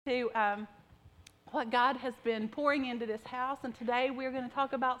to what God has been pouring into this house, and today we're going to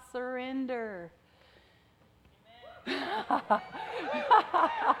talk about surrender.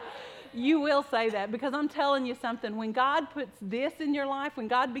 You will say that because I'm telling you something. When God puts this in your life, when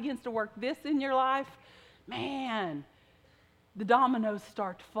God begins to work this in your life, man, the dominoes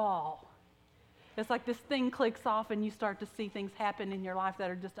start to fall. It's like this thing clicks off and you start to see things happen in your life that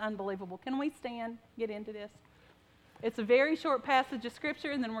are just unbelievable. Can we stand, get into this? It's a very short passage of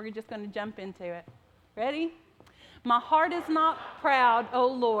scripture, and then we're just going to jump into it. Ready? My heart is not proud, O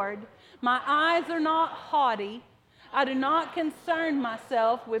Lord. My eyes are not haughty. I do not concern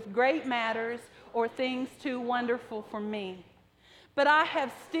myself with great matters or things too wonderful for me. But I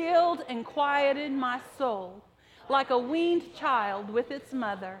have stilled and quieted my soul like a weaned child with its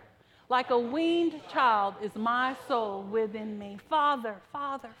mother. Like a weaned child is my soul within me. Father,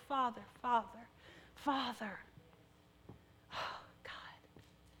 Father, Father, Father, Father. Oh, God.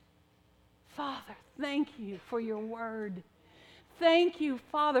 Father, thank you for your word. Thank you,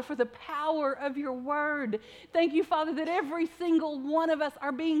 Father, for the power of your word. Thank you, Father, that every single one of us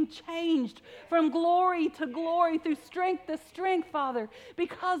are being changed from glory to glory, through strength to strength, Father,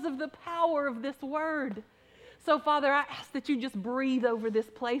 because of the power of this word. So, Father, I ask that you just breathe over this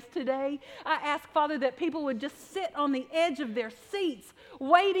place today. I ask, Father, that people would just sit on the edge of their seats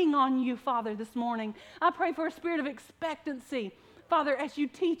waiting on you, Father, this morning. I pray for a spirit of expectancy. Father, as you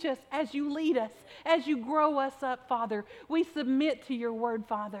teach us, as you lead us, as you grow us up, Father, we submit to your word,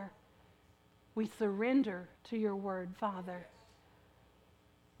 Father. We surrender to your word, Father.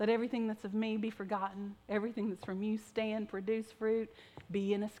 Let everything that's of me be forgotten. Everything that's from you stand, produce fruit,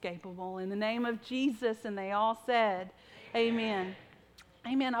 be inescapable. In the name of Jesus, and they all said, amen.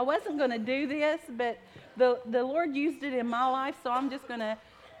 Amen. I wasn't going to do this, but the Lord used it in my life, so I'm just going to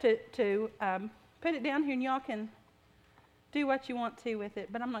put it down here, and y'all can do what you want to with it,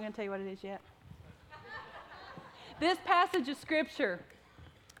 but I'm not going to tell you what it is yet. This passage of Scripture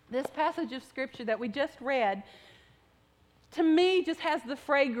that we just read, to me, just has the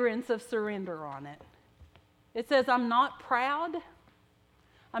fragrance of surrender on it. It says, I'm not proud.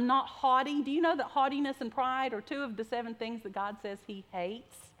 I'm not haughty. Do you know that haughtiness and pride are two of the 7 things that God says he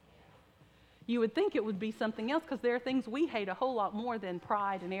hates? You would think it would be something else, because there are things we hate a whole lot more than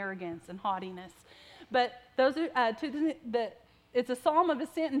pride and arrogance and haughtiness. But those are it's a psalm of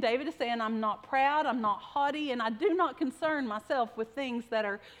ascent, and David is saying, I'm not proud, I'm not haughty, and I do not concern myself with things that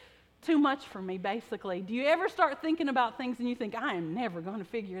are too much for me, basically. Do you ever start thinking about things and you think, I am never going to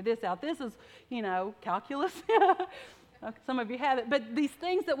figure this out? This is, calculus. Some of you have it. But these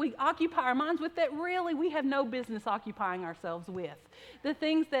things that we occupy our minds with that really we have no business occupying ourselves with. The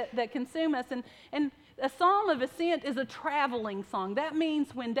things that consume us. And a psalm of ascent is a traveling song. That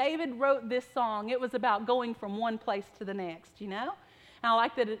means when David wrote this song, it was about going from one place to the next, And I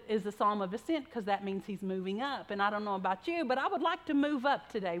like that it is a psalm of ascent, because that means he's moving up. And I don't know about you, but I would like to move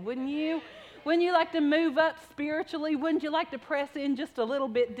up today, wouldn't you? Wouldn't you like to move up spiritually? Wouldn't you like to press in just a little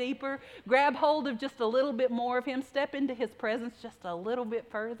bit deeper, grab hold of just a little bit more of him, step into his presence just a little bit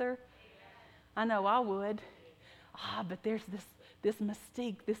further? I know I would. But there's this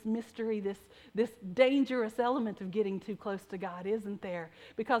mystique, this mystery, this dangerous element of getting too close to God, isn't there?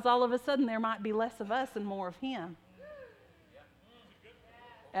 Because all of a sudden there might be less of us and more of him.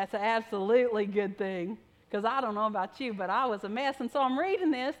 That's an absolutely good thing, because I don't know about you, but I was a mess. And so I'm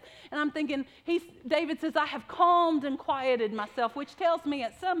reading this, and I'm thinking, David says, I have calmed and quieted myself, which tells me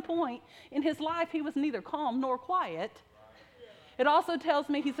at some point in his life he was neither calm nor quiet. It also tells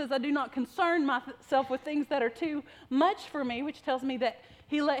me, he says, I do not concern myself with things that are too much for me, which tells me that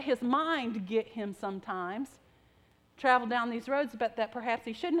he let his mind get him sometimes, travel down these roads, but that perhaps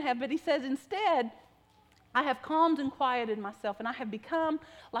he shouldn't have. But he says, instead, I have calmed and quieted myself, and I have become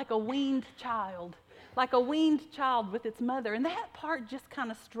like a weaned child with its mother. And that part just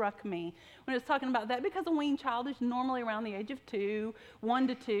kind of struck me when it was talking about that, because a weaned child is normally around the age of 1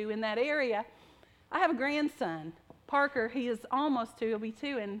 to 2 in that area. I have a grandson, Parker. He is almost 2. He'll be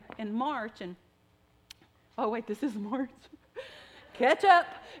 2 in March. And oh, wait, this is March. Catch up.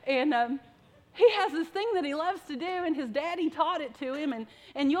 And he has this thing that he loves to do, and his daddy taught it to him,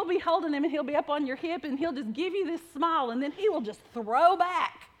 and you'll be holding him, and he'll be up on your hip, and he'll just give you this smile, and then he will just throw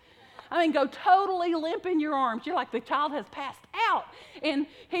back. Go totally limp in your arms. You're like the child has passed out, and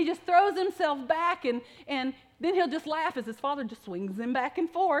he just throws himself back, and then he'll just laugh as his father just swings him back and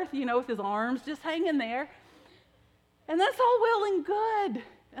forth, with his arms just hanging there. And that's all well and good,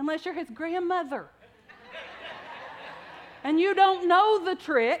 unless you're his grandmother. And you don't know the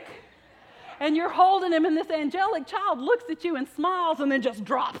trick. And you're holding him, and this angelic child looks at you and smiles and then just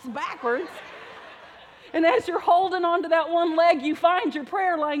drops backwards. And as you're holding on to that one leg, you find your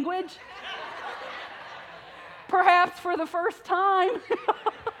prayer language. Perhaps for the first time.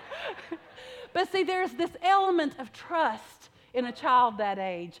 But see, there's this element of trust in a child that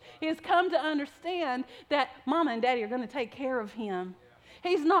age. He has come to understand that Mama and Daddy are going to take care of him.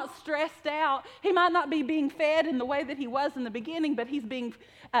 He's not stressed out. He might not be being fed in the way that he was in the beginning, but he's being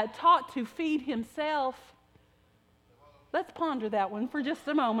taught to feed himself. Let's ponder that one for just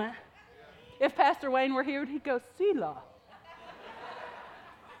a moment. If Pastor Wayne were here, he'd go, Selah.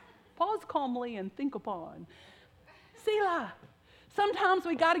 Pause calmly and think upon. Selah. Sometimes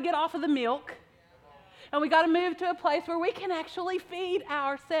we got to get off of the milk and we got to move to a place where we can actually feed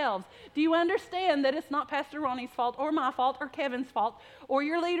ourselves. Do you understand that it's not Pastor Ronnie's fault or my fault or Kevin's fault or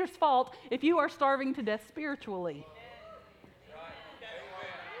your leader's fault if you are starving to death spiritually?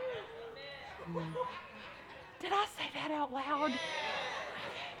 Did I say that out loud?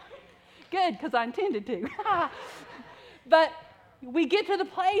 Good, because I intended to. But we get to the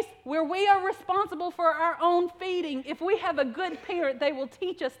place where we are responsible for our own feeding. If we have a good parent, they will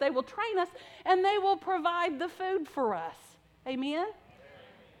teach us, they will train us, and they will provide the food for us. Amen?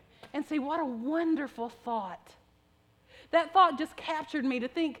 And see, what a wonderful thought. That thought just captured me to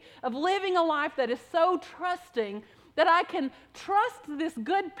think of living a life that is so trusting that I can trust this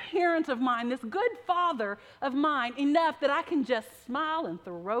good parent of mine, this good father of mine, enough that I can just smile and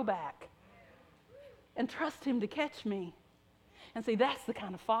throw back and trust him to catch me. And see, that's the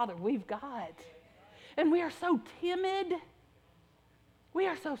kind of father we've got. And we are so timid. We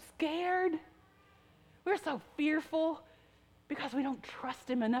are so scared. We're so fearful because we don't trust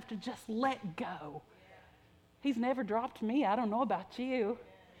him enough to just let go. He's never dropped me. I don't know about you.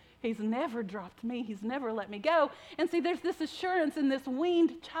 He's never dropped me. He's never let me go. And see, there's this assurance in this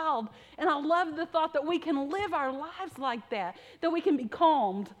weaned child. And I love the thought that we can live our lives like that we can be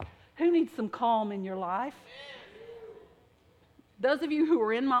calmed. Who needs some calm in your life? Those of you who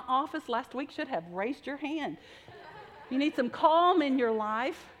were in my office last week should have raised your hand. You need some calm in your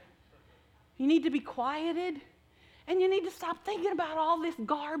life. You need to be quieted. And you need to stop thinking about all this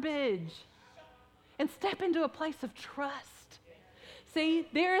garbage and step into a place of trust. See,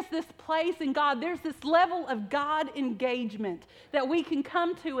 there's this place in God, there's this level of God engagement that we can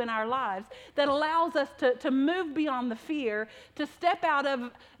come to in our lives that allows us to move beyond the fear, to step out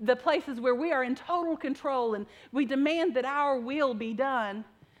of the places where we are in total control and we demand that our will be done.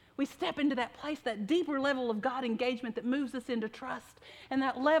 We step into that place, that deeper level of God engagement that moves us into trust. And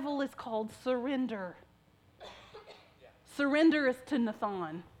that level is called surrender. Surrender is to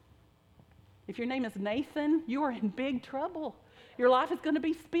Nathan. If your name is Nathan, you are in big trouble. Your life is going to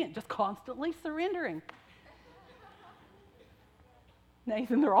be spent just constantly surrendering.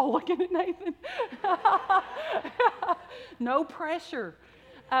 Nathan, they're all looking at Nathan. No pressure.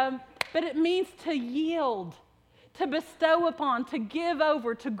 But it means to yield, to bestow upon, to give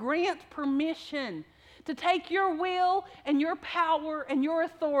over, to grant permission, to take your will and your power and your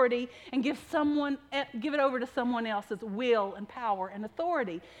authority and give it over to someone else's will and power and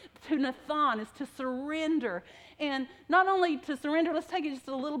authority. To Nathan is to surrender. And not only to surrender, let's take it just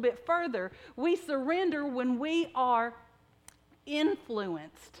a little bit further. We surrender when we are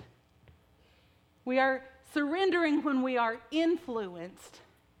influenced. We are surrendering when we are influenced.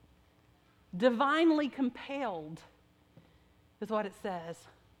 Divinely compelled is what it says.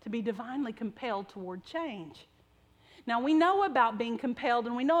 To be divinely compelled toward change. Now, we know about being compelled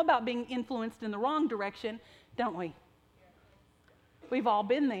and we know about being influenced in the wrong direction, don't we? We've all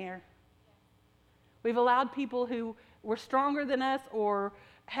been there. We've allowed people who were stronger than us or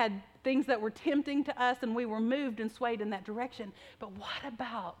had things that were tempting to us and we were moved and swayed in that direction. But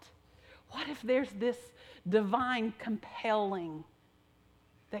what if there's this divine compelling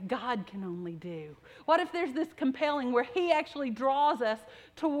that God can only do? What if there's this compelling where he actually draws us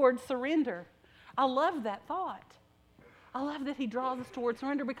towards surrender? I love that thought. I love that he draws us towards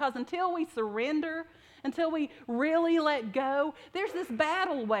surrender because until we surrender, until we really let go, there's this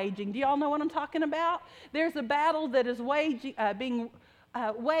battle waging. Do y'all know what I'm talking about? There's a battle that is being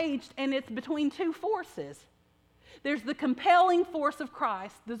waged, and it's between two forces. There's the compelling force of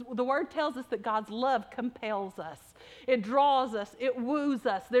Christ. The word tells us that God's love compels us. It draws us. It woos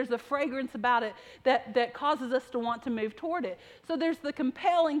us. There's a fragrance about it that causes us to want to move toward it. So there's the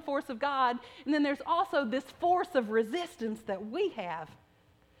compelling force of God, and then there's also this force of resistance that we have.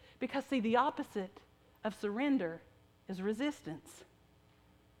 Because, see, the opposite of surrender is resistance.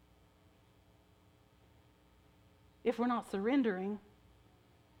 If we're not surrendering,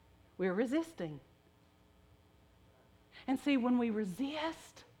 we're resisting. And see, when we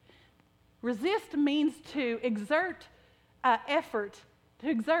resist means to exert effort to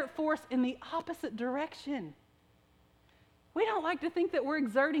exert force in the opposite direction. We don't like to think that we're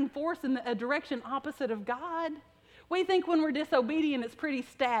exerting force in a direction opposite of God. We think when we're disobedient, it's pretty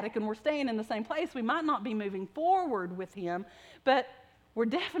static and we're staying in the same place. We might not be moving forward with Him, but we're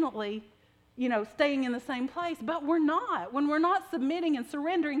definitely, staying in the same place. But we're not. When we're not submitting and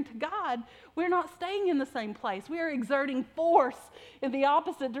surrendering to God, we're not staying in the same place. We are exerting force in the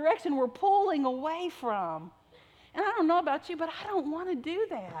opposite direction. We're pulling away from. And I don't know about you, but I don't want to do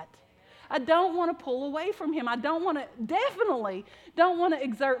that. I don't want to pull away from Him. I definitely don't want to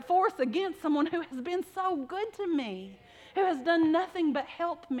exert force against someone who has been so good to me, who has done nothing but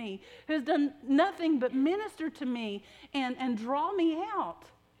help me, who has done nothing but minister to me and draw me out.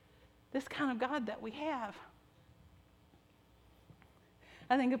 This kind of God that we have.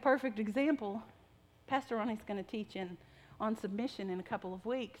 I think a perfect example, Pastor Ronnie's going to teach on submission in a couple of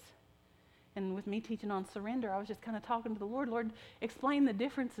weeks. And with me teaching on surrender, I was just kind of talking to the Lord, Lord, explain the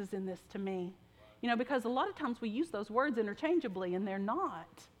differences in this to me. Because a lot of times we use those words interchangeably, and they're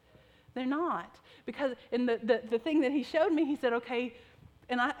not. They're not. Because in the thing that He showed me, He said, okay,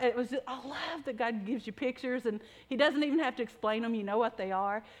 and I love that God gives you pictures, and He doesn't even have to explain them. You know what they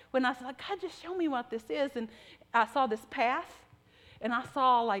are. When I said, God, just show me what this is. And I saw this path, and I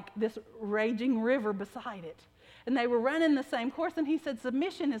saw like this raging river beside it. And they were running the same course, and He said,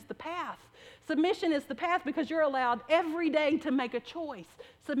 submission is the path. Submission is the path because you're allowed every day to make a choice.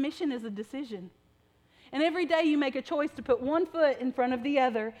 Submission is a decision. And every day you make a choice to put one foot in front of the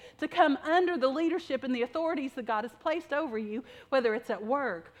other, to come under the leadership and the authorities that God has placed over you, whether it's at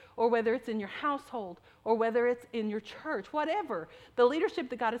work or whether it's in your household or whether it's in your church, whatever. The leadership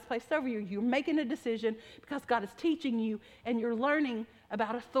that God has placed over you, you're making a decision because God is teaching you and you're learning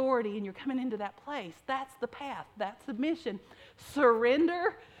about authority and you're coming into that place. That's the path. That's submission.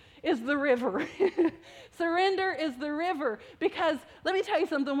 Surrender is the river. Surrender is the river. Because let me tell you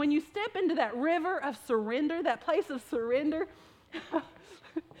something, when you step into that river of surrender, that place of surrender,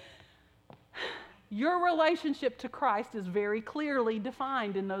 your relationship to Christ is very clearly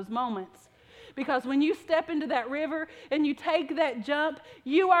defined in those moments. Because when you step into that river and you take that jump,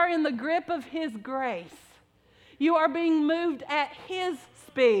 you are in the grip of His grace. You are being moved at His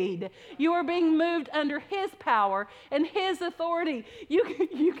speed. You are being moved under His power and His authority.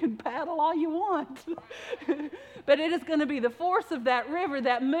 You can paddle all you want. But it is going to be the force of that river,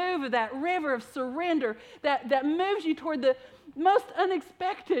 that move of that river of surrender that moves you toward the most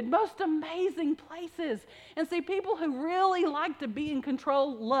unexpected, most amazing places. And see, people who really like to be in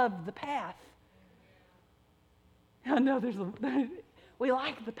control love the path. I know we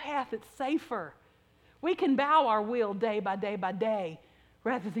like the path. It's safer. We can bow our will day by day by day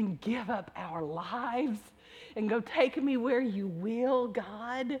rather than give up our lives and go, take me where you will,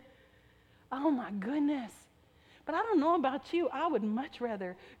 God. Oh, my goodness. But I don't know about you. I would much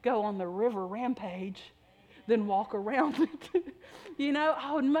rather go on the river rampage than walk around it.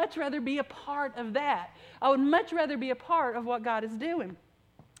 I would much rather be a part of that. I would much rather be a part of what God is doing.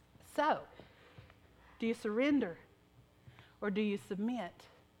 So, do you surrender or do you submit?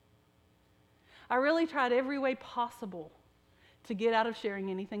 I really tried every way possible to get out of sharing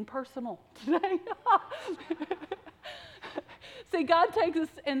anything personal today. See, God takes us,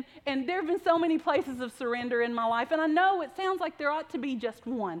 and there have been so many places of surrender in my life, and I know it sounds like there ought to be just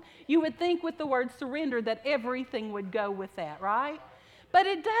one. You would think with the word surrender that everything would go with that, right? But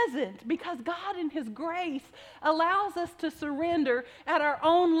it doesn't, because God in His grace allows us to surrender at our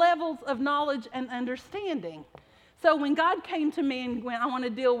own levels of knowledge and understanding. So when God came to me and went, I want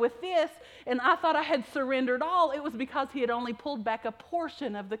to deal with this, and I thought I had surrendered all, it was because He had only pulled back a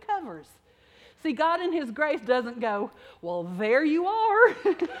portion of the covers. See, God in His grace doesn't go, well, there you are.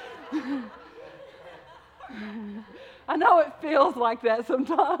 I know it feels like that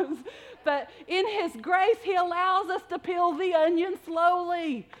sometimes, but in His grace, He allows us to peel the onion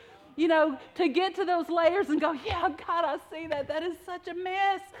slowly. To get to those layers and go, yeah, God, I see that. That is such a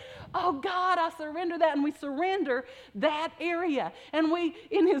mess. Oh, God, I surrender that. And we surrender that area. And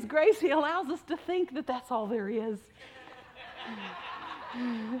in His grace, He allows us to think that that's all there is.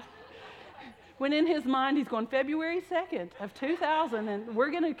 When in His mind, He's going, February 2nd of 2000, and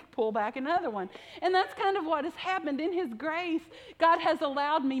we're going to pull back another one. And that's kind of what has happened. In His grace, God has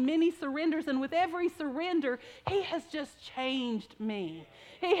allowed me many surrenders, and with every surrender, He has just changed me.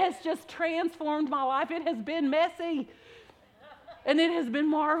 He has just transformed my life. It has been messy, and it has been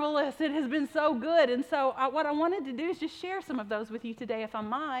marvelous. It has been so good. And so what I wanted to do is just share some of those with you today, if I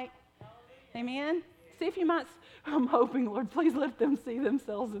might. Amen? See if you might. I'm hoping, Lord, please let them see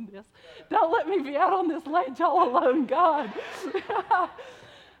themselves in this. Don't let me be out on this ledge all alone, God.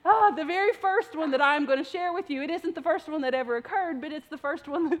 The very first one that I'm going to share with you, it isn't the first one that ever occurred, but it's the first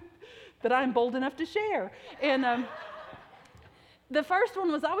one that I'm bold enough to share. And the first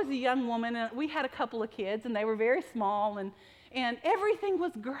one was, I was a young woman, and we had a couple of kids, and they were very small, and everything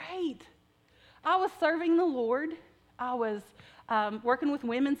was great. I was serving the Lord. I was working with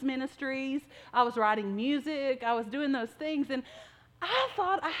women's ministries. I was writing music. I was doing those things, and I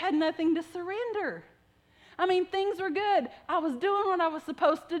thought I had nothing to surrender. I mean, things were good. I was doing what I was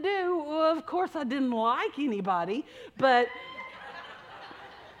supposed to do. Well, of course, I didn't like anybody, but...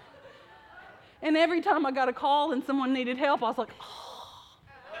 And every time I got a call and someone needed help, I was like, oh,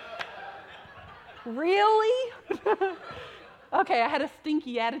 really? Okay, I had a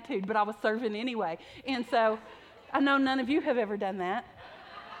stinky attitude, but I was serving anyway. And so I know none of you have ever done that.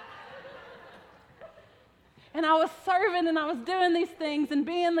 And I was serving and I was doing these things and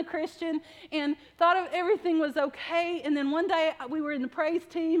being the Christian and thought everything was okay. And then one day we were in the praise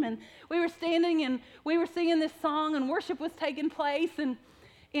team and we were standing and we were singing this song and worship was taking place.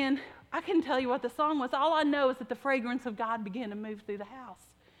 And I couldn't tell you what the song was. All I know is that the fragrance of God began to move through the house.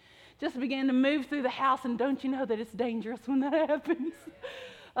 Just began to move through the house, and don't you know that it's dangerous when that happens?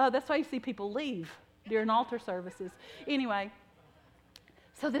 That's why you see people leave during altar services. Anyway,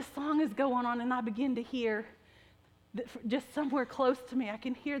 so this song is going on, and I begin to hear, just somewhere close to me, I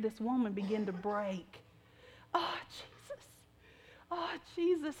can hear this woman begin to break. Oh, Jesus. Oh,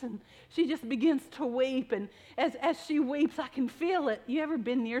 Jesus. And she just begins to weep. And as she weeps, I can feel it. You ever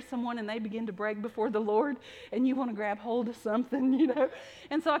been near someone and they begin to break before the Lord and you want to grab hold of something, you know?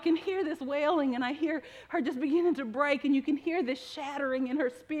 And so I can hear this wailing and I hear her just beginning to break and you can hear this shattering in her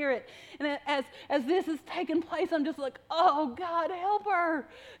spirit. And as this is taking place, I'm just like, oh, God, help her.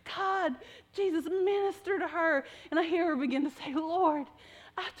 God, Jesus, minister to her. And I hear her begin to say, Lord,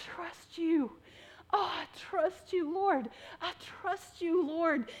 I trust you. Oh, I trust you, Lord. I trust you,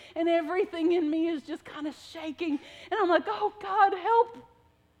 Lord. And everything in me is just kind of shaking. And I'm like, oh, God, help.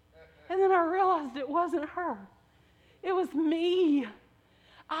 And then I realized it wasn't her. It was me.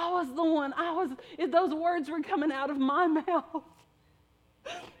 I was the one. Those words were coming out of my mouth.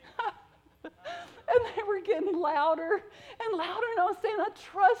 And they were getting louder and louder. And I was saying, I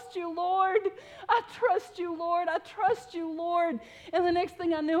trust you, Lord. I trust you, Lord. I trust you, Lord. And the next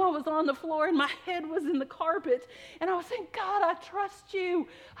thing I knew, I was on the floor and my head was in the carpet. And I was saying, God, I trust you.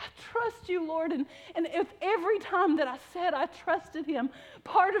 I trust you, Lord. And if every time that I said I trusted him,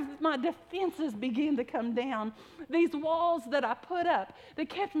 part of my defenses began to come down. These walls that I put up that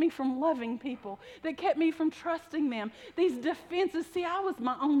kept me from loving people, that kept me from trusting them. These defenses, see, I was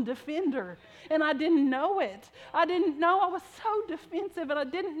my own defender. And I didn't know it. I didn't know. I was so defensive and I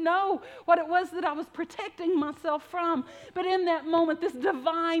didn't know what it was that I was protecting myself from. But in that moment, this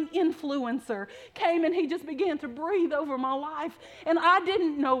divine influencer came and he just began to breathe over my life. And I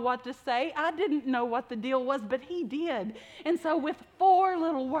didn't know what to say. I didn't know what the deal was, but he did. And so with 4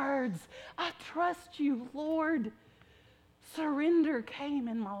 little words, I trust you, Lord, surrender came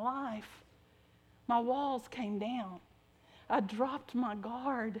in my life. My walls came down. I dropped my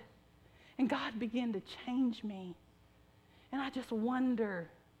guard. And God began to change me. And I just wonder,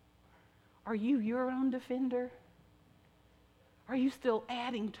 are you your own defender? Are you still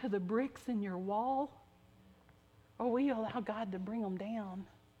adding to the bricks in your wall? Or will you allow God to bring them down?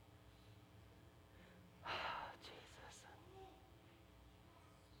 Jesus.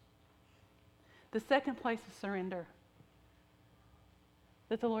 The second place of surrender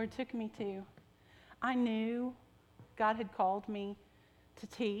that the Lord took me to, I knew God had called me to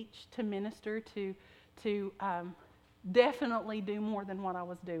teach, to minister, to definitely do more than what I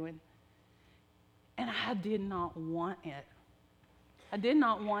was doing. And I did not want it. I did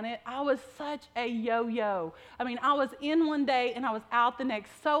not want it. I was such a yo-yo. I mean, I was in one day and I was out the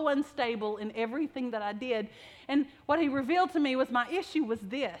next, so unstable in everything that I did. And what he revealed to me was my issue was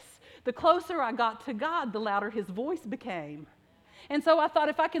this. The closer I got to God, the louder his voice became. And so I thought,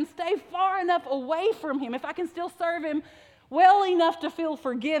 if I can stay far enough away from him, if I can still serve him well enough to feel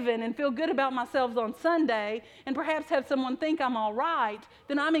forgiven and feel good about myself on Sunday and perhaps have someone think I'm all right,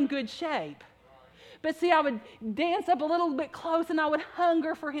 then I'm in good shape. But see, I would dance up a little bit close and I would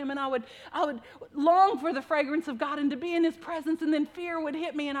hunger for him and I would long for the fragrance of God and to be in his presence, and then fear would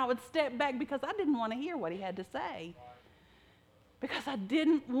hit me and I would step back because I didn't want to hear what he had to say. Because I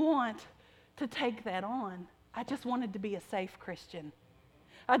didn't want to take that on. I just wanted to be a safe Christian.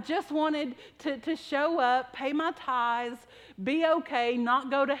 I just wanted to show up, pay my tithes, be okay,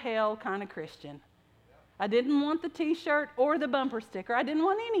 not go to hell kind of Christian. I didn't want the t-shirt or the bumper sticker. I didn't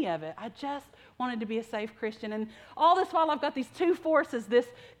want any of it. I just wanted to be a safe Christian. And all this while I've got these two forces, this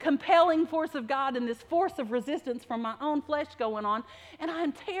compelling force of God and this force of resistance from my own flesh going on, and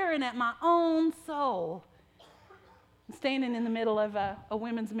I'm tearing at my own soul. I'm standing in the middle of a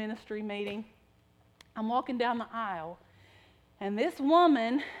women's ministry meeting. I'm walking down the aisle, and this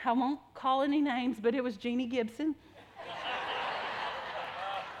woman, I won't call any names, but it was Jeannie Gibson.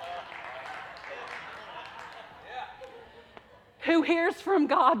 Who hears from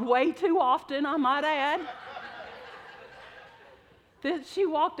God way too often, I might add. That she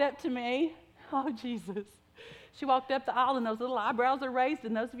walked up to me. Oh, Jesus. She walked up the aisle, and those little eyebrows are raised,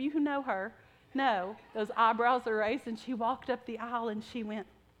 and those of you who know her know those eyebrows are raised, and she walked up the aisle, and she went,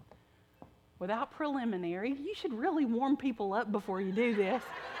 without preliminary, you should really warm people up before you do this.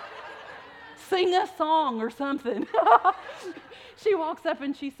 Sing a song or something. She walks up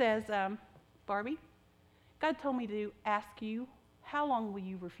and she says, Barbie, God told me to ask you, how long will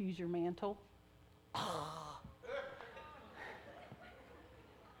you refuse your mantle? Oh,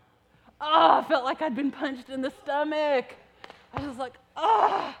 I felt like I'd been punched in the stomach. I was just like,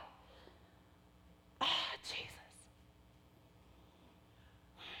 Jesus.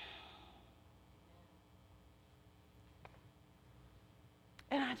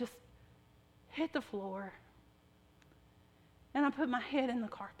 And I just hit the floor. And I put my head in the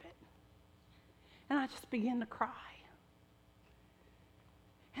carpet. And I just began to cry.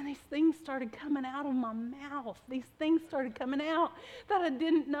 And these things started coming out of my mouth. These things started coming out that I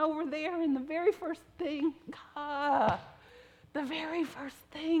didn't know were there. And the very first thing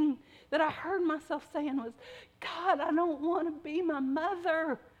that I heard myself saying was, God, I don't want to be my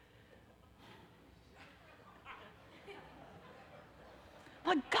mother.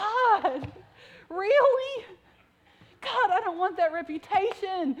 Like, God, really? God, I don't want that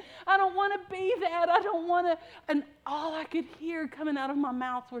reputation. I don't want to be that. I don't want to. And all I could hear coming out of my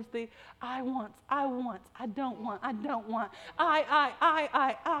mouth was the I want, I don't want, I don't want,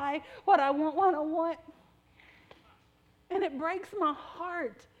 I, what I want. And it breaks my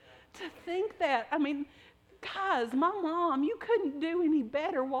heart to think that. I mean, guys, my mom, you couldn't do any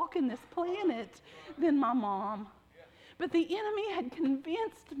better walking this planet than my mom. But the enemy had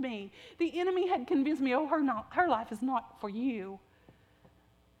convinced me. The enemy had convinced me, her life is not for you.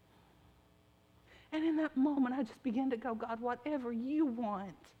 And in that moment, I just began to go, God, whatever you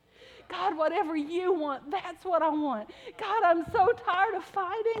want. God, whatever you want, that's what I want. God, I'm so tired of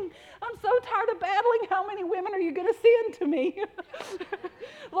fighting. I'm so tired of battling. How many women are you going to send to me?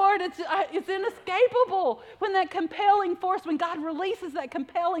 Lord, it's inescapable. When that compelling force, when God releases that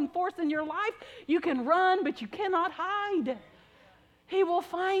compelling force in your life, you can run, but you cannot hide. He will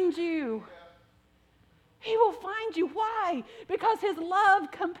find you. He will find you. Why? Because His love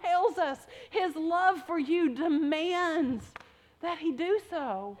compels us. His love for you demands that He do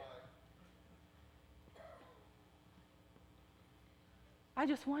so. I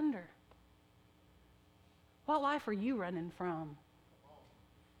just wonder, what life are you running from?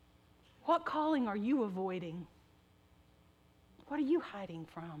 What calling are you avoiding? What are you hiding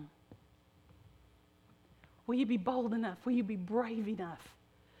from? Will you be bold enough? Will you be brave enough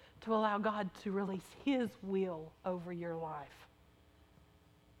to allow God to release His will over your life?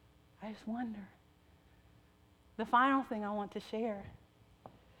 I just wonder. The final thing I want to share,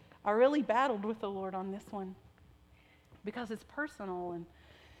 I really battled with the Lord on this one because it's personal and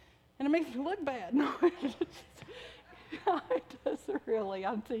it makes me look bad. No, it doesn't really.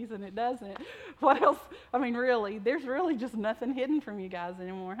 I'm teasing, it doesn't. What else? I mean, really, there's really just nothing hidden from you guys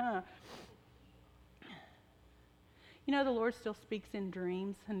anymore, huh? You know, the Lord still speaks in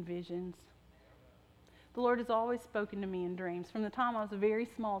dreams and visions. The Lord has always spoken to me in dreams. From the time I was a very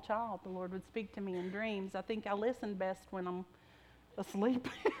small child, the Lord would speak to me in dreams. I think I listen best when I'm asleep.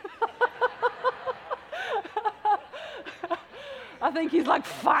 I think He's like,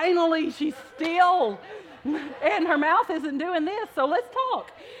 finally, she's still. And her mouth isn't doing this, so let's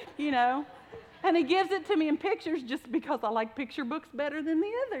talk, you know. And He gives it to me in pictures just because I like picture books better than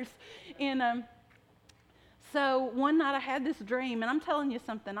the others. And so one night I had this dream, and I'm telling you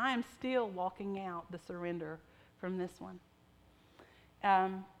something, I am still walking out the surrender from this one.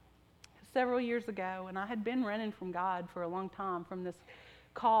 Several years ago, and I had been running from God for a long time, from this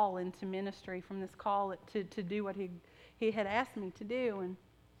call into ministry, from this call to do what He had asked me to do. And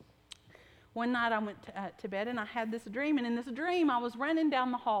one night I went to bed and I had this dream, and in this dream I was running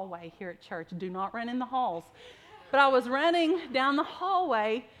down the hallway here at church. Do not run in the halls. But I was running down the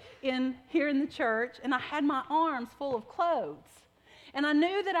hallway here in the church, and I had my arms full of clothes. And I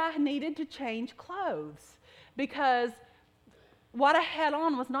knew that I needed to change clothes because what I had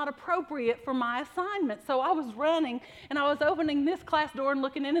on was not appropriate for my assignment. So I was running, and I was opening this class door and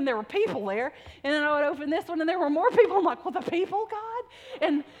looking in, and there were people there. And then I would open this one, and there were more people. I'm like, well, the people,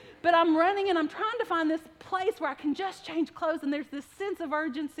 God? But I'm running, and I'm trying to find this place where I can just change clothes, and there's this sense of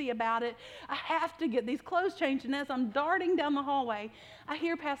urgency about it. I have to get these clothes changed. And as I'm darting down the hallway, I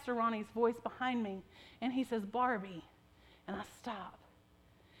hear Pastor Ronnie's voice behind me, and he says, Barbie. And I stop.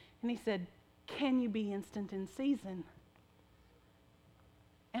 And he said, can you be instant in season?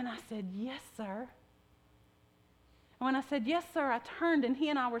 And I said, yes, sir. And when I said, yes, sir, I turned, and he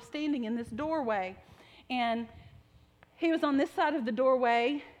and I were standing in this doorway. And he was on this side of the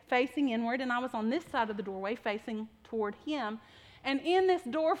doorway facing inward, and I was on this side of the doorway facing toward him. And in this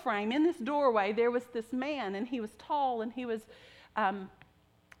door frame, in this doorway, there was this man, and he was tall, and he was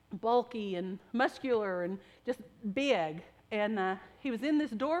bulky and muscular and just big. And he was in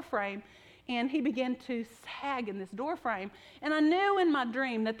this door frame, and he began to sag in this door frame. And I knew in my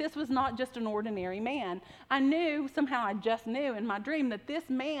dream that this was not just an ordinary man. I just knew in my dream that this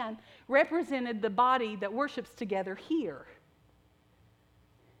man represented the body that worships together here.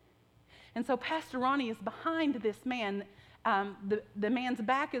 And so Pastor Ronnie is behind this man. The man's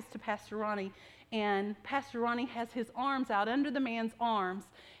back is to Pastor Ronnie, and Pastor Ronnie has his arms out under the man's arms,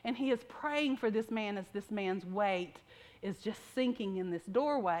 and he is praying for this man as this man's weight is just sinking in this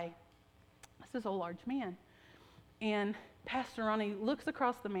doorway. This is a large man. And Pastor Ronnie looks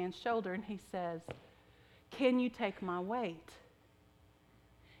across the man's shoulder, and he says, can you take my weight?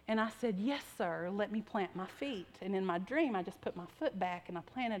 And I said, yes, sir, let me plant my feet. And in my dream, I just put my foot back, and I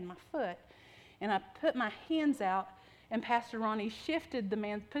planted my foot. And I put my hands out, and Pastor Ronnie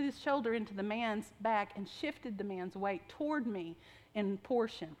put his shoulder into the man's back and shifted the man's weight toward me in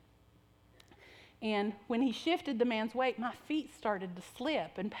portion. And when he shifted the man's weight, my feet started to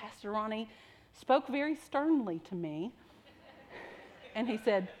slip. And Pastor Ronnie spoke very sternly to me. And he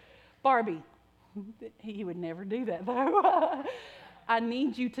said, Barbie, he would never do that though. I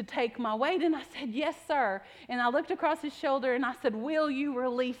need you to take my weight. And I said, yes, sir. And I looked across his shoulder and I said, will you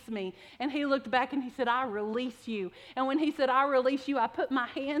release me? And he looked back and he said, I release you. And when he said, I release you, I put my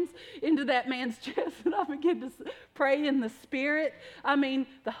hands into that man's chest and I began to pray in the Spirit. I mean,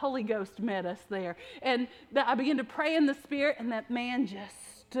 the Holy Ghost met us there. And I began to pray in the Spirit, and that man just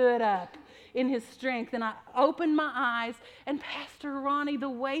stood up in his strength. And I opened my eyes, and Pastor Ronnie, the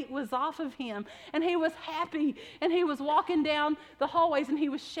weight was off of him, and he was happy, and he was walking down the hallways, and he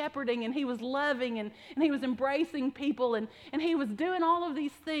was shepherding, and he was loving, and he was embracing people, and he was doing all of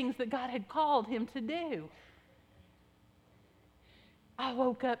these things that God had called him to do. I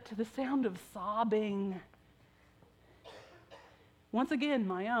woke up to the sound of sobbing. Once again,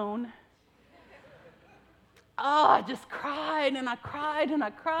 my own. Oh, I just cried and I cried and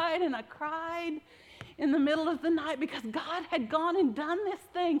I cried and I cried in the middle of the night because God had gone and done this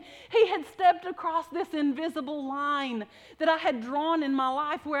thing. He had stepped across this invisible line that I had drawn in my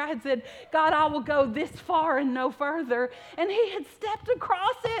life where I had said, God, I will go this far and no further. And he had stepped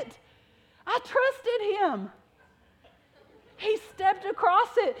across it. I trusted him. He stepped across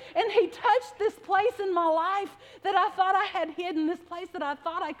it, and he touched this place in my life that I thought I had hidden, this place that I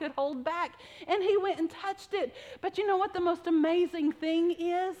thought I could hold back, and he went and touched it. But you know what the most amazing thing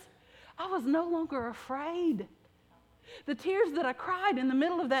is? I was no longer afraid. The tears that I cried in the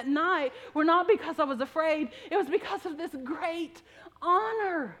middle of that night were not because I was afraid. It was because of this great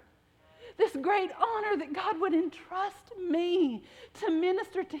honor. This great honor that God would entrust me to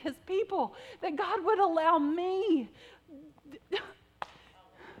minister to his people, that God would allow me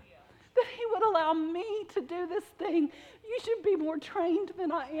that he would allow me to do this thing. You should be more trained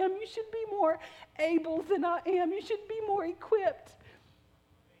than I am. You should be more able than I am. You should be more equipped.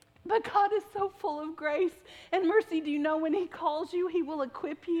 But God is so full of grace and mercy. Do you know when he calls you, he will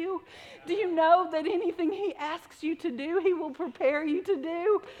equip you? Do you know that anything he asks you to do, he will prepare you to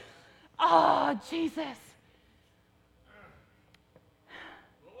do? Oh, Jesus.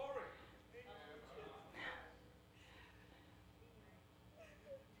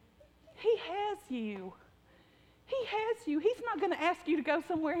 He has you. He has you. He's not going to ask you to go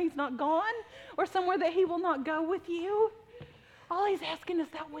somewhere he's not gone or somewhere that he will not go with you. All he's asking is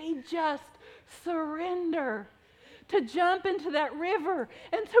that we just surrender to jump into that river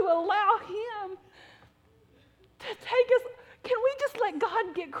and to allow him to take us. Can we just let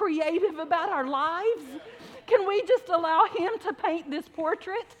God get creative about our lives? Can we just allow him to paint this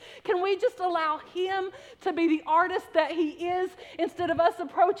portrait? Can we just allow him to be the artist that he is instead of us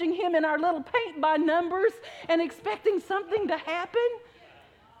approaching him in our little paint by numbers and expecting something to happen?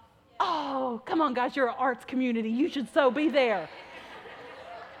 Oh, come on, guys, you're an arts community. You should so be there.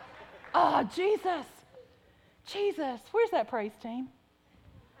 Oh, Jesus. Jesus, where's that praise team?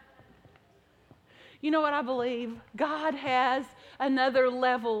 You know what I believe? God has another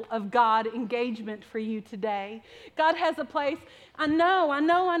level of God engagement for you today. God has a place. I know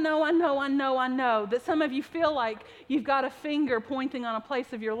that some of you feel like you've got a finger pointing on a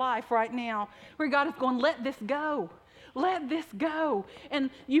place of your life right now where God is going, let this go. Let this go. And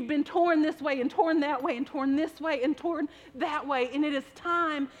you've been torn this way and torn that way and torn this way and torn that way. And it is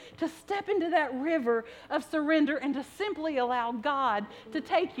time to step into that river of surrender and to simply allow God to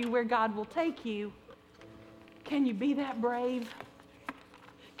take you where God will take you. Can you be that brave?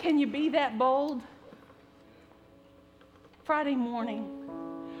 Can you be that bold? Friday morning,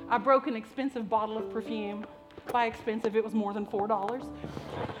 I broke an expensive bottle of perfume. By expensive, it was more than $4.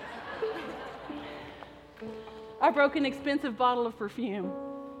 I broke an expensive bottle of perfume.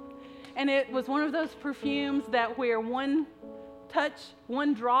 And it was one of those perfumes that where one touch,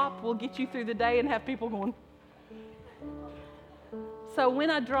 one drop will get you through the day and have people going. So when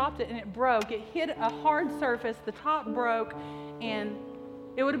I dropped it and it broke, it hit a hard surface, the top broke, and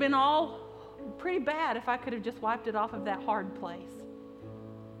it would have been all pretty bad if I could have just wiped it off of that hard place.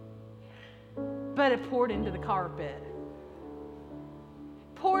 But it poured into the carpet.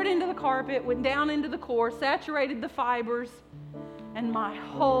 Poured into the carpet, went down into the core, saturated the fibers, and my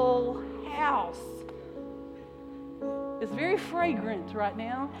whole house is very fragrant right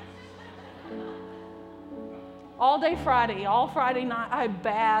now. All day Friday, all Friday night, I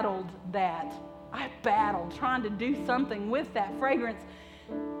battled that. I battled trying to do something with that fragrance,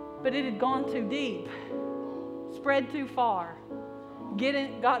 but it had gone too deep, spread too far,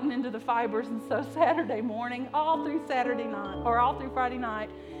 gotten into the fibers. And so Saturday morning, all through Saturday night, or all through Friday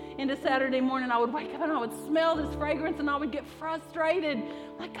night, into Saturday morning, I would wake up and I would smell this fragrance and I would get frustrated.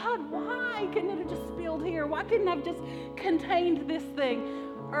 Like, God, why couldn't it have just spilled here? Why couldn't I have just contained this thing?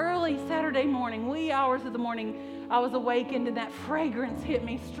 Early Saturday morning, wee hours of the morning, I was awakened and that fragrance hit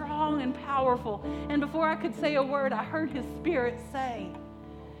me strong and powerful. And before I could say a word, I heard His Spirit say,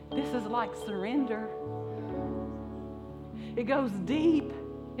 this is like surrender. It goes deep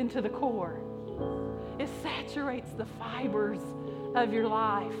into the core. It saturates the fibers of your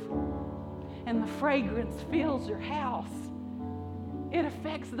life. And the fragrance fills your house. It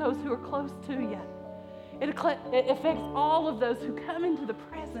affects those who are close to you. It affects all of those who come into the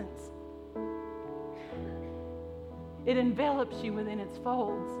presence. It envelops you within its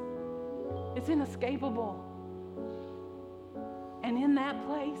folds. It's inescapable. And in that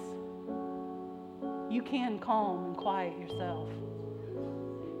place, you can calm and quiet yourself.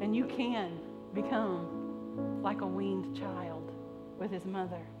 And you can become like a weaned child with his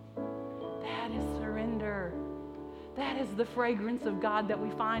mother. That is surrender. That is the fragrance of God that we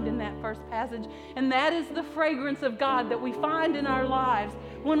find in that first passage. And that is the fragrance of God that we find in our lives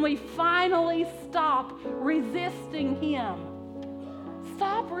when we finally stop resisting Him.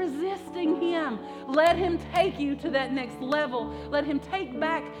 Stop resisting Him. Let Him take you to that next level. Let Him take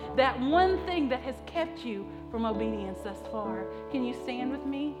back that one thing that has kept you from obedience thus far. Can you stand with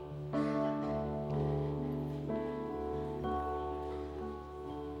me?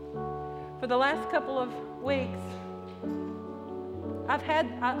 For the last couple of weeks,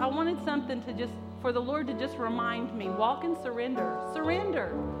 I wanted something to just, for the Lord to just remind me, walk in surrender.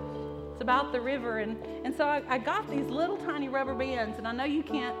 Surrender. It's about the river. And so I got these little tiny rubber bands, and I know you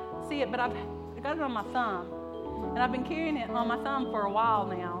can't see it, but I got it on my thumb. And I've been carrying it on my thumb for a while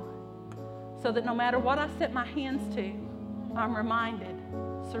now, so that no matter what I set my hands to, I'm reminded,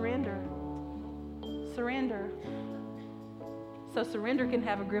 surrender. Surrender. So surrender can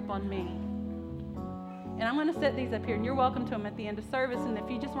have a grip on me. And I'm going to set these up here, and you're welcome to them at the end of service. And if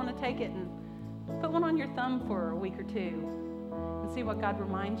you just want to take it and put one on your thumb for a week or two and see what God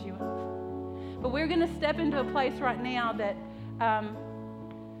reminds you of. But we're going to step into a place right now that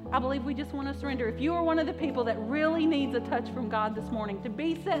I believe we just want to surrender. If you are one of the people that really needs a touch from God this morning, to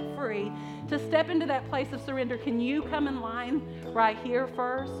be set free, to step into that place of surrender, can you come in line right here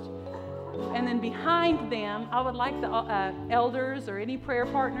first? And then behind them, I would like the elders or any prayer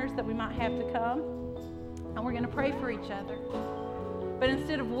partners that we might have to come. And we're going to pray for each other. But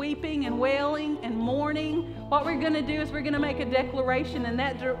instead of weeping and wailing and mourning, what we're going to do is we're going to make a declaration. And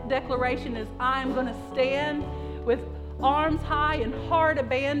that declaration is, I'm going to stand with arms high and heart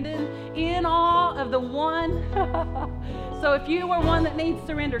abandoned in awe of the one. So if you are one that needs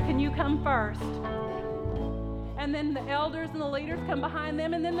surrender, can you come first? And then the elders and the leaders come behind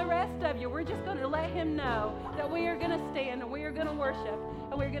them, and then the rest of you, we're just going to let Him know that we are going to stand and we are going to worship,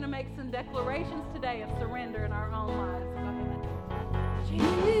 and we're going to make some declarations today of surrender in our own lives. Go ahead.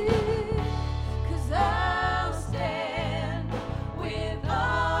 'Cause I'll stand with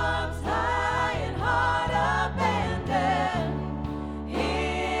arms high and heart abandoned.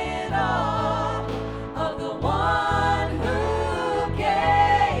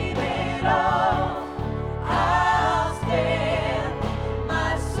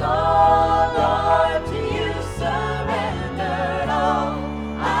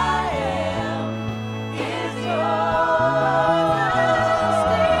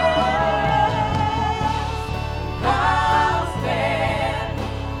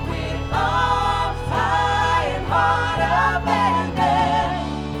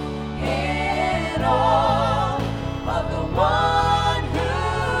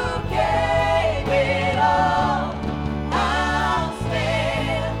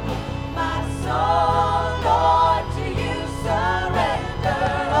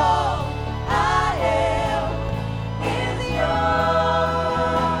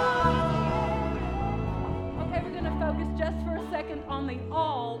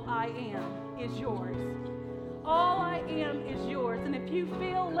 all I am is yours. All I am is yours. And if you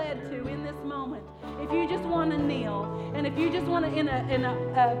feel led to in this moment, if you just want to kneel, and if you just want to, in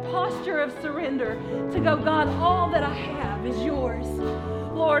a posture of surrender, to go, God, all that I have is yours.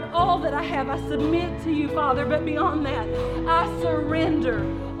 Lord, all that I have, I submit to you, Father. But beyond that, I surrender.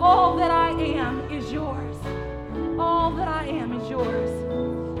 All that I am is yours. All that I am is yours.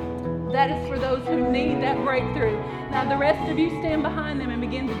 That is for those who need that breakthrough. Now, the rest of you stand behind them and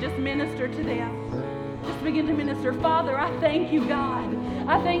begin to just minister to them. Just begin to minister. Father, I thank you, God.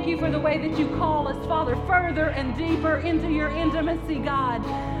 I thank you for the way that you call us, Father, further and deeper into your intimacy, God.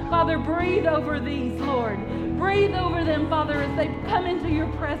 Father, breathe over these, Lord. Breathe over them, Father, as they come into your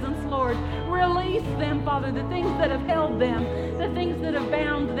presence, Lord. Release them, Father, the things that have held them, the things that have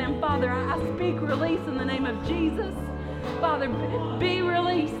bound them, Father. I speak release in the name of Jesus. Father, be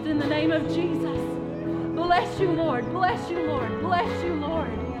released in the name of Jesus. Bless you, Lord. Bless you, Lord. Bless you,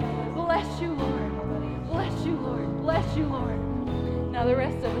 Lord. Bless you, Lord. Bless you, Lord. Bless you, Lord. Now the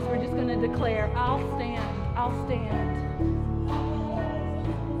rest of us, we're just going to declare, I'll stand. I'll stand.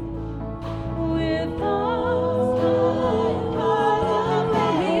 With arms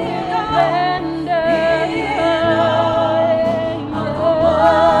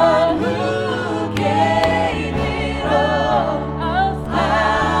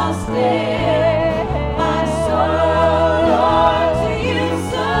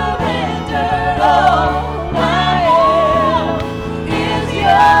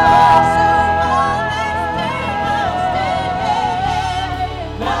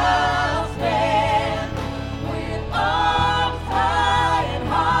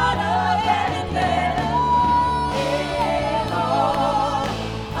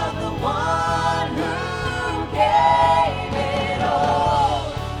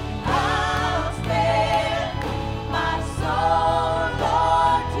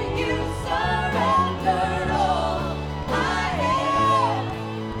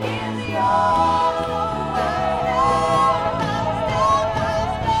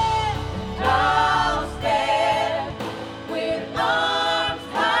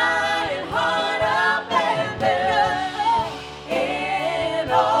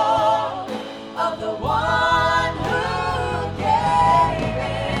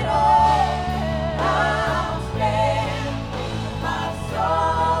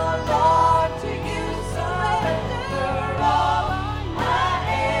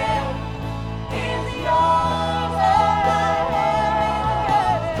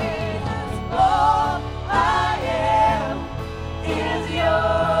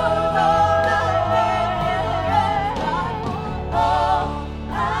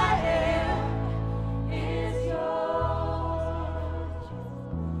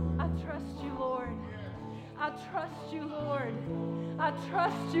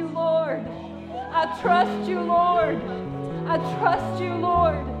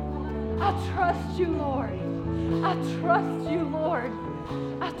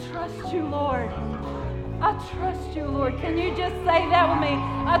Can you just say that with me?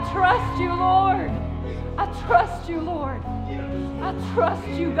 I trust you, Lord. I trust you, Lord. I trust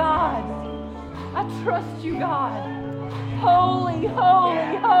you, God. I trust you, God. Holy,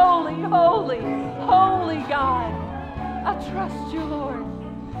 holy, holy, holy, holy God. I trust you, Lord.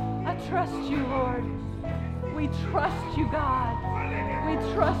 I trust you, Lord. We trust you, God. We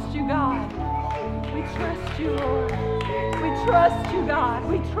trust you, God. We trust you, Lord. We trust you, God.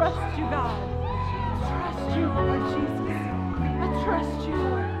 We trust you, God. Trust you, Lord Jesus. I trust you,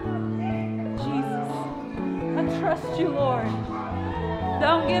 Lord. Jesus. I trust you, Lord.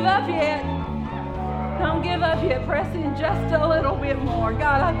 Don't give up yet. Don't give up yet. Press in just a little bit more.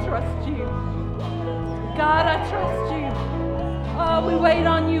 God, I trust you. God, I trust you. Oh, we wait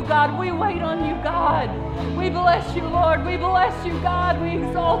on you, God. We wait on you, God. We bless you, Lord. We bless you, God. We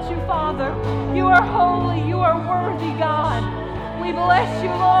exalt you, Father. You are holy. You are worthy, God. We bless you,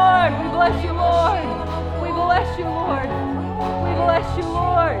 Lord. We bless you, Lord. We bless you, Lord. We bless you,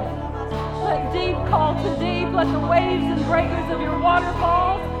 Lord. Let deep call to deep. Let the waves and breakers of your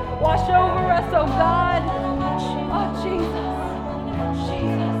waterfalls wash over us, oh God. Oh, Jesus.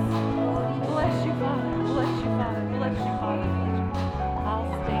 Jesus. Bless you, Father. Bless you, Father. Bless you, Father.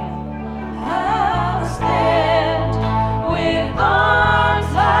 I'll stand. I'll stand with arms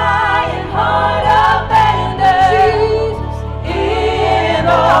high and heart abandoned in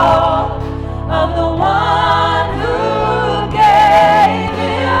awe of the one who gave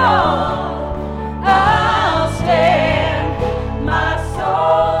it all. I'll stand, my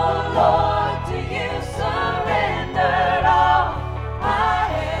soul, Lord, to you surrendered all I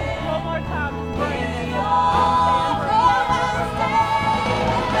am.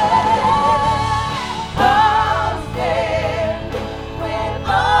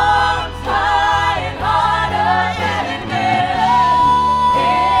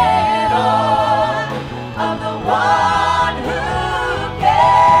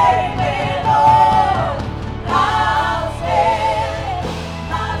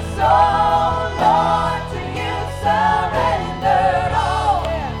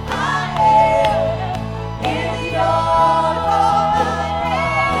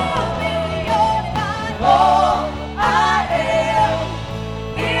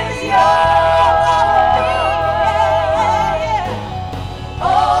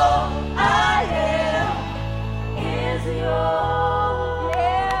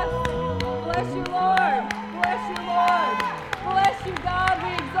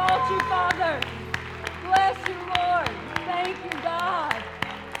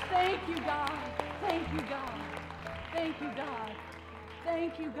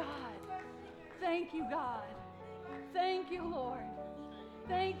 Thank you, God. Thank you, God. Thank you, Lord.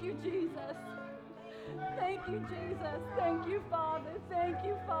 Thank you, Jesus. Thank you, Jesus. Thank you, Father. Thank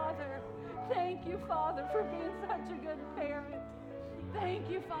you, Father. Thank you, Father, for being such a good parent. Thank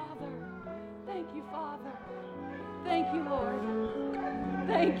you, Father. Thank you, Father. Thank you, Lord.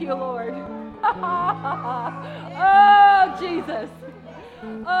 Thank you, Lord. Oh, Jesus.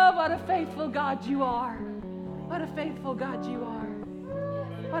 Oh, what a faithful God you are. What a faithful God you are.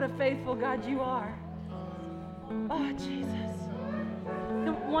 What a faithful God you are. Oh, Jesus.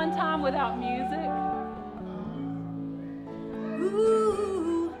 One time without music.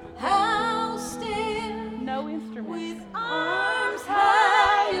 Ooh, I'll stand No instruments. with arms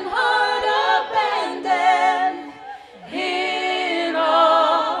high and heart abandoned in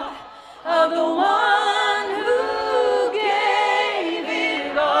awe of the one who gave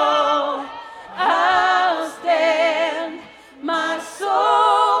it all. I'll stand, my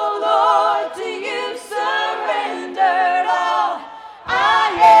soul, Lord, to you surrendered. All I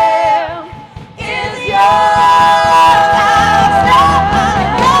am is yours.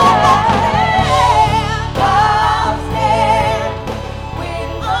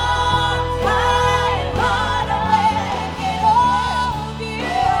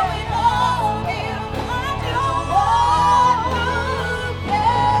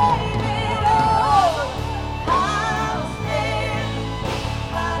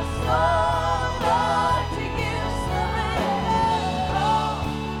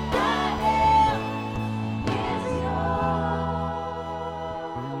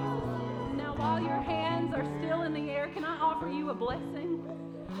 Now, while your hands are still in the air, can I offer you a blessing?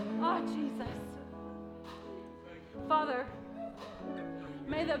 Oh, Jesus. Father,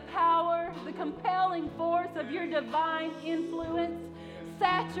 may the power, the compelling force of your divine influence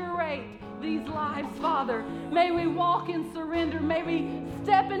saturate these lives, Father. May we walk in surrender. May we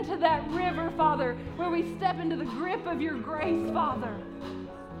step into that river, Father, where we step into the grip of your grace, Father.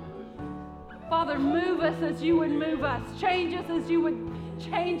 Father, move us as you would move us. Change us as you would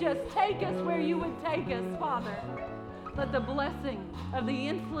change us. Take us where you would take us, Father. Let the blessing of the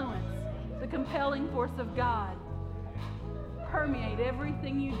influence, the compelling force of God, permeate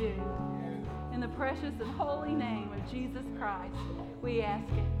everything you do. In the precious and holy name of Jesus Christ, we ask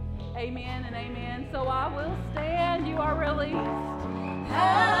it. Amen and amen. So I will stand. You are released.